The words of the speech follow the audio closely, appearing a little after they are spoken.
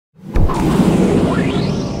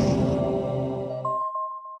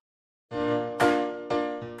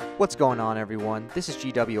What's going on, everyone? This is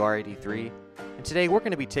GWR83, and today we're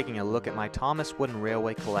going to be taking a look at my Thomas Wooden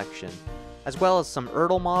Railway collection, as well as some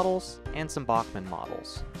Ertl models and some Bachmann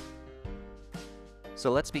models.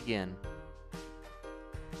 So let's begin.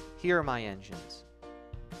 Here are my engines.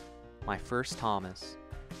 My first Thomas.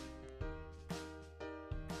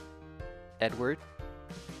 Edward.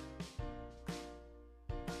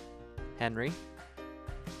 Henry.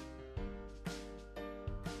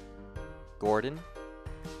 Gordon.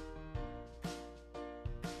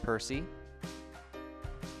 Percy,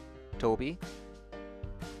 Toby,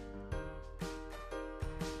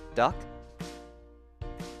 Duck,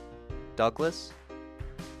 Douglas,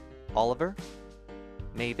 Oliver,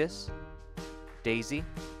 Mavis, Daisy,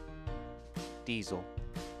 Diesel,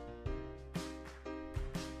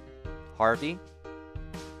 Harvey,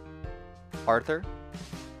 Arthur,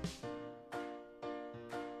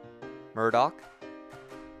 Murdoch,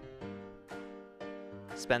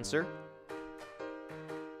 Spencer,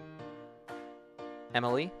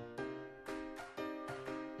 Emily,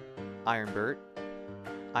 Ironbert,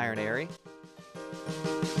 Iron Airy,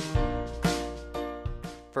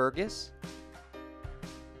 Fergus,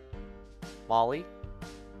 Molly,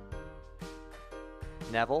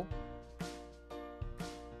 Neville,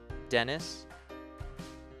 Dennis,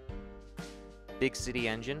 Big City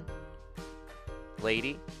Engine,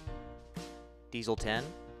 Lady, Diesel 10,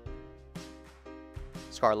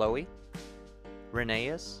 Scarloey,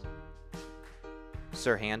 Rheneas,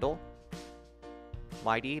 Sir Handel,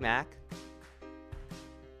 Mighty Mac.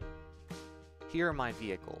 Here are my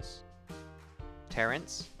vehicles.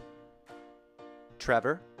 Terrence,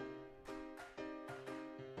 Trevor,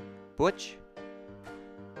 Butch,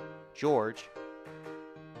 George,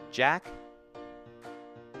 Jack,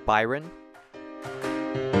 Byron,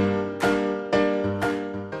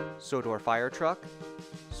 Sodor Fire Truck,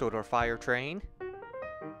 Sodor Fire Train,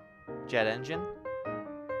 Jet Engine,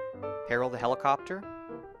 Harold the Helicopter.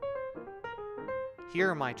 Here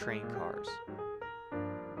are my train cars.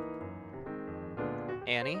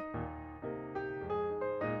 Annie,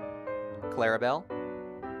 Clarabelle,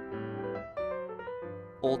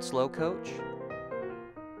 Old Slow Coach,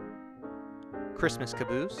 Christmas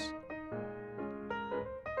Caboose,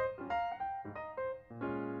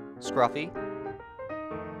 Scruffy,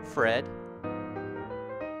 Fred,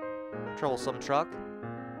 Troublesome Truck,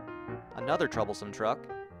 another Troublesome Truck,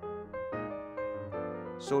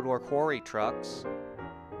 Sodor Quarry Trucks,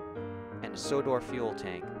 and a Sodor Fuel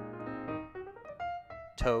Tank,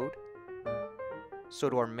 Toad,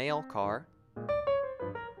 Sodor Mail Car,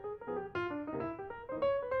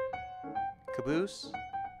 Caboose,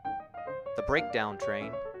 the Breakdown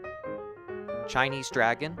Train, Chinese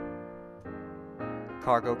Dragon,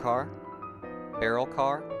 Cargo Car, Barrel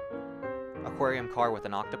Car, Aquarium Car with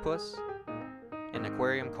an Octopus, and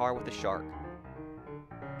Aquarium Car with a Shark.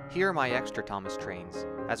 Here are my extra Thomas trains,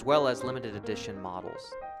 as well as limited edition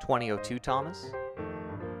models. 2002 Thomas,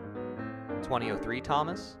 2003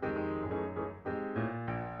 Thomas,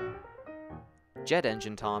 Jet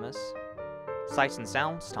Engine Thomas, Sights and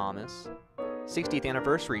Sounds Thomas, 60th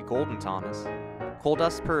Anniversary Golden Thomas, Coal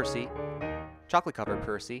Dust Percy, Chocolate Covered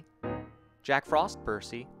Percy, Jack Frost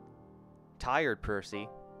Percy, Tired Percy,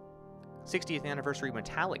 60th Anniversary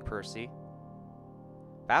Metallic Percy,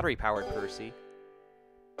 Battery Powered Percy,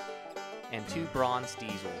 and 2 bronze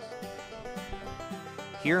diesels.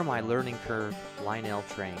 Here are my Learning Curve Lionel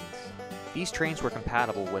trains. These trains were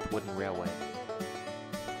compatible with Wooden Railway.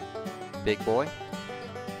 Big Boy,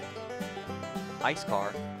 Ice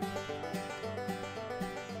Car,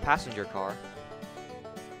 Passenger Car,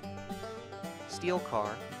 Steel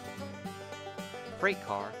Car, Freight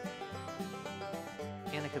Car,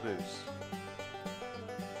 and a Caboose.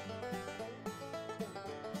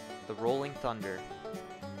 The Rolling Thunder,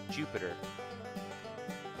 Jupiter,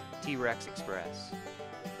 T-Rex Express,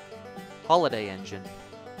 Holiday Engine,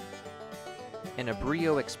 and a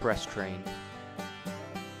Brio Express train.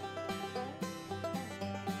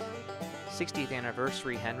 60th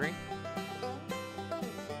Anniversary Henry,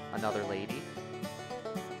 another Lady,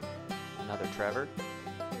 another Trevor,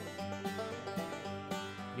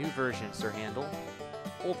 new version Sir Handel,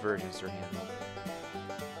 old version Sir Handel.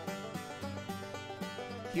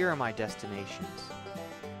 Here are my destinations.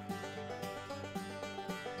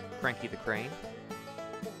 Cranky the Crane,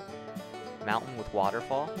 Mountain with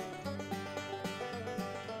Waterfall,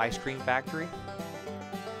 Ice Cream Factory,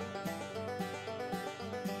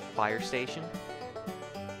 Fire Station,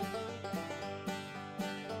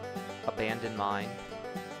 Abandoned Mine,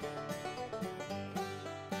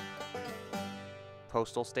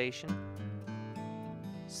 Postal Station,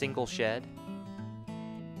 Single Shed,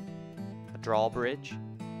 a Drawbridge,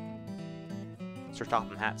 Sir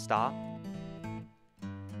Topham Hatt stop,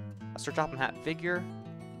 a Sir Topham Hatt figure,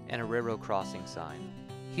 and a railroad crossing sign.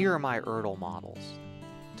 Here are my Ertl models: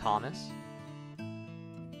 Thomas,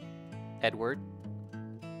 Edward,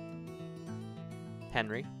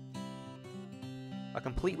 Henry, a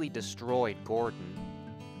completely destroyed Gordon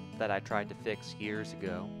that I tried to fix years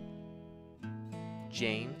ago,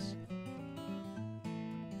 James,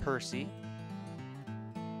 Percy,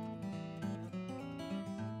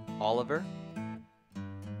 Oliver,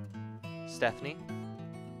 Stephanie,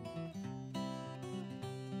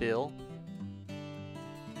 Bill,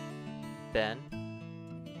 Ben,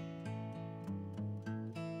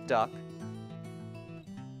 Duck,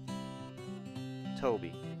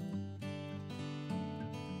 Toby,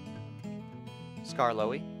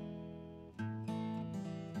 Skarloey,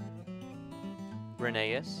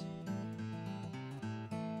 Rheneas,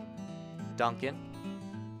 Duncan,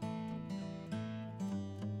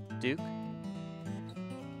 Duke,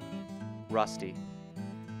 Rusty,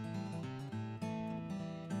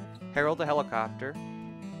 Harold the helicopter,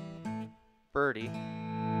 Birdie,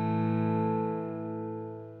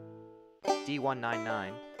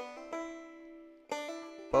 D199,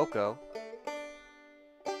 Boko,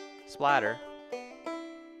 Splatter,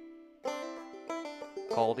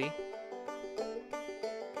 Caldy,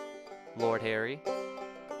 Lord Harry,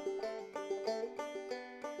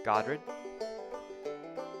 Godred,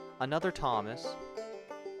 another Thomas,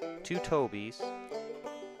 2 Tobys,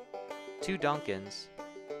 2 Duncans,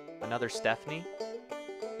 another Stephanie,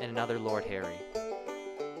 and another Lord Harry.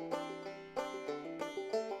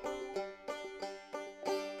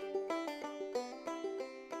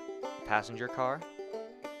 Passenger car,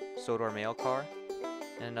 Sodor mail car,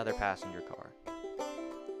 and another passenger car.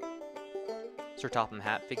 Sir Topham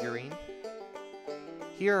Hatt figurine.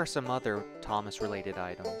 Here are some other Thomas-related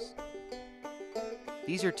items.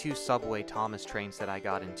 These are 2 Subway Thomas trains that I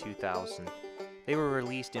got in 2000. They were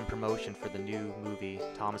released in promotion for the new movie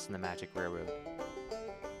Thomas and the Magic Railroad.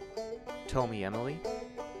 Tommy Emily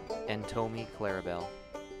and Tommy Clarabelle.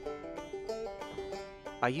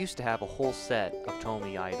 I used to have a whole set of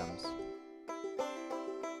Tommy items.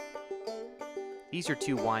 These are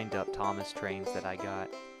 2 wind-up Thomas trains that I got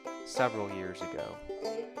several years ago.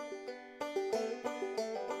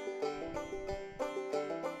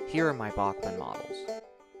 Here are my Bachmann models: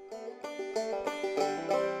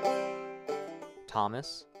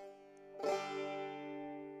 Thomas,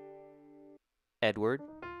 Edward,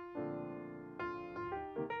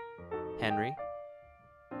 Henry,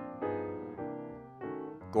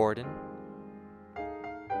 Gordon,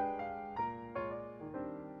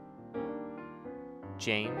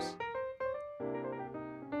 James,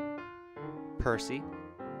 Percy,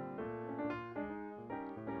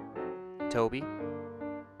 Toby,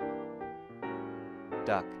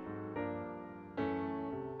 Duck,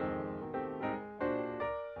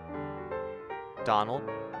 Donald,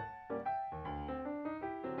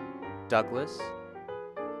 Douglas,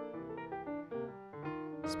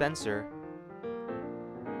 Spencer,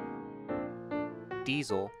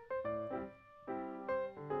 Diesel,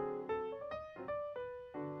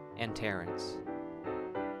 and Terrence.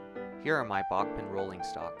 Here are my Bachmann rolling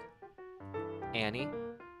stock: Annie,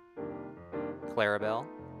 Clarabelle,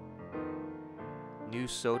 New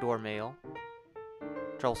Sodor Mail,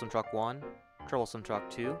 Troublesome Truck 1, Troublesome Truck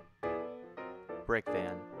 2, Brake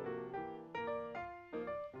Van,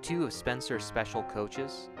 2 of Spencer's special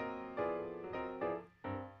coaches,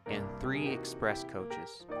 and 3 express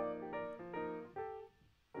coaches.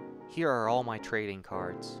 Here are all my trading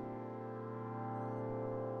cards.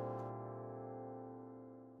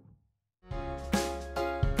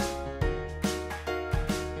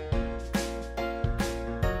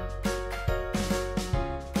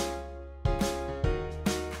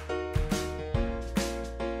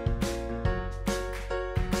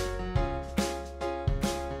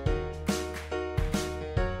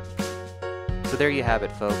 So there you have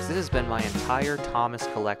it, folks. This has been my entire Thomas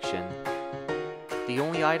collection. The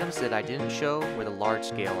only items that I didn't show were the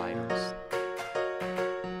large-scale items.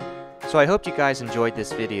 So I hope you guys enjoyed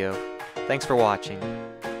this video. Thanks for watching.